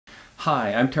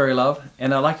Hi, I'm Terry Love,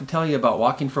 and I'd like to tell you about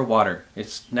Walking for Water.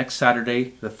 It's next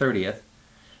Saturday, the 30th.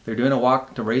 They're doing a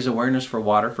walk to raise awareness for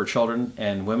water for children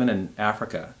and women in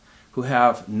Africa who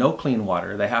have no clean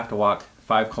water. They have to walk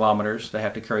 5 kilometers. They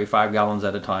have to carry 5 gallons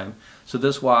at a time. So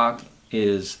this walk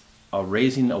is a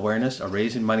raising awareness, a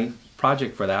raising money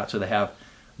project for that, so they have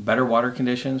better water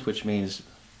conditions, which means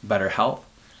better health,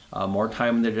 more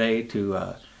time in the day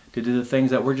to do the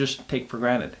things that we just take for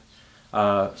granted.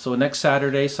 So next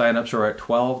Saturday, sign-ups are at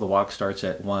 12. The walk starts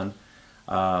at 1.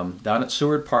 Down at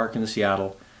Seward Park in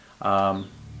Seattle.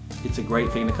 It's a great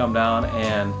thing to come down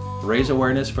and raise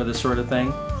awareness for this sort of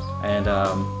thing. And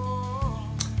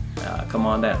come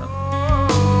on down.